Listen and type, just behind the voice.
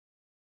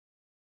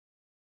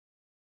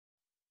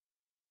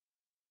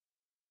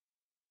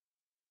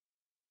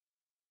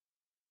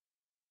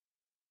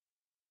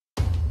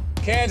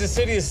Kansas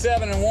City is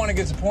 7-1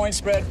 against a point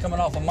spread coming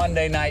off a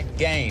Monday night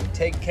game.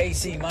 Take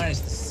KC minus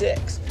the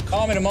 6.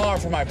 Call me tomorrow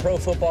for my pro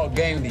football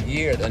game of the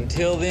year.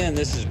 Until then,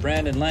 this is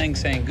Brandon Lang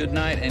saying good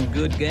night and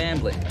good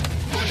gambling.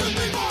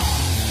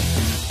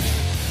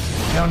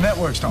 You know,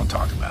 networks don't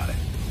talk about it.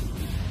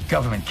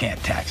 Government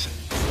can't tax it.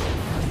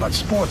 But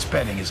sports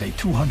betting is a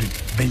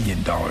 $200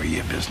 billion a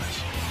year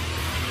business.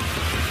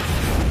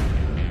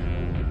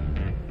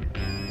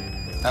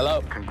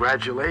 Hello.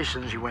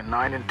 Congratulations, you went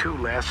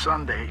 9-2 last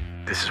Sunday.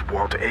 This is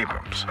Walter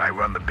Abrams. I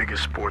run the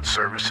biggest sports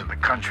service in the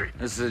country.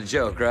 This is a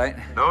joke, right?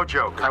 No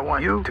joke. I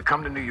want you to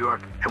come to New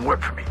York and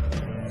work for me.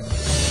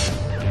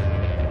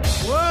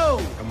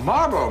 Whoa! The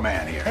Marlboro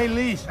Man here. Hey,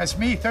 Lee, that's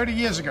me 30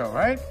 years ago,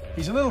 right?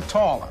 He's a little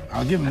taller.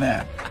 I'll give him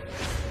that.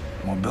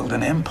 We'll build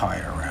an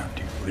empire around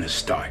you. We're gonna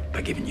start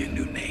by giving you a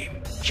new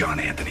name. John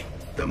Anthony,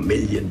 the $1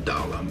 Million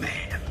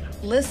Man.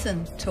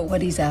 Listen to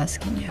what he's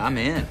asking you. I'm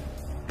in.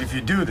 If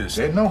you do this,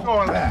 there's no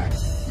going back.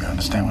 You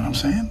understand what I'm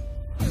saying?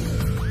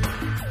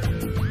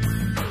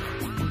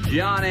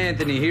 John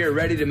Anthony here,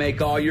 ready to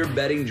make all your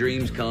betting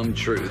dreams come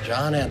true.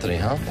 John Anthony,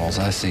 huh? All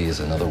I see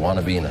is another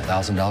wannabe in a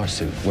 $1,000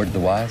 suit. Word to the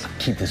wise,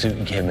 keep the suit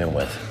you came in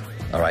with.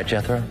 All right,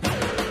 Jethro?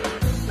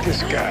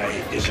 This guy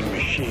is a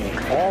machine.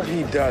 All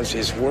he does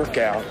is work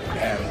out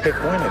and pick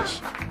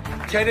winners.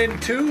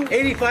 10-2,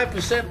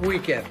 85%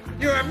 weekend.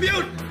 You're a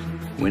mutant!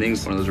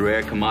 Winning's one of those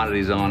rare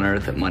commodities on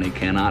earth that money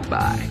cannot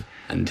buy.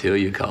 Until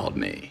you called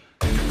me.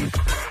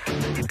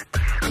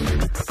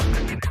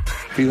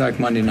 Who you like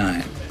Monday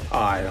night?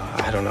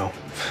 I don't know.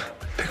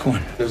 Pick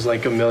one. There's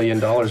like $1 million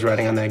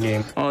riding on that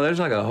game. Oh, there's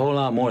like a whole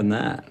lot more than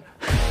that.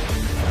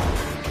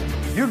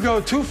 You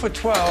go 2 for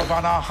 12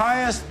 on our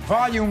highest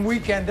volume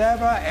weekend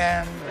ever,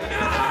 and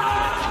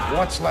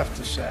what's left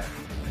to say?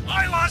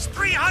 I lost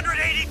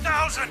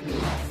 380,000.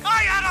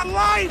 I had a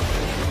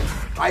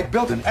life. I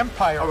built an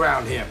empire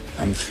around him.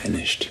 I'm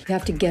finished. You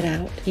have to get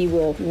out. He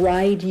will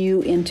ride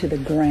you into the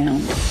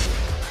ground.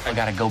 I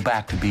gotta go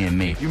back to being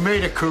me. You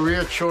made a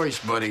career choice,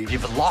 buddy.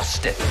 You've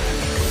lost it.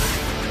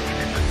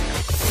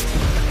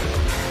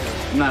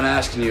 I'm not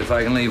asking you if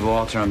I can leave,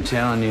 Walter. I'm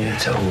telling you.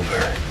 It's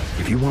over.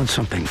 If you want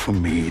something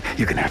from me,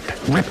 you're gonna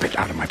have to rip it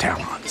out of my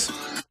talons.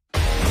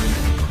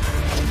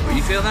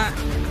 You feel that?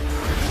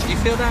 You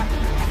feel that?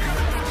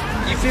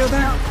 You feel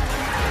that?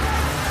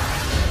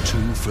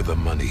 2 for the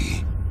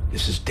money.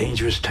 This is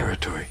dangerous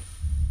territory.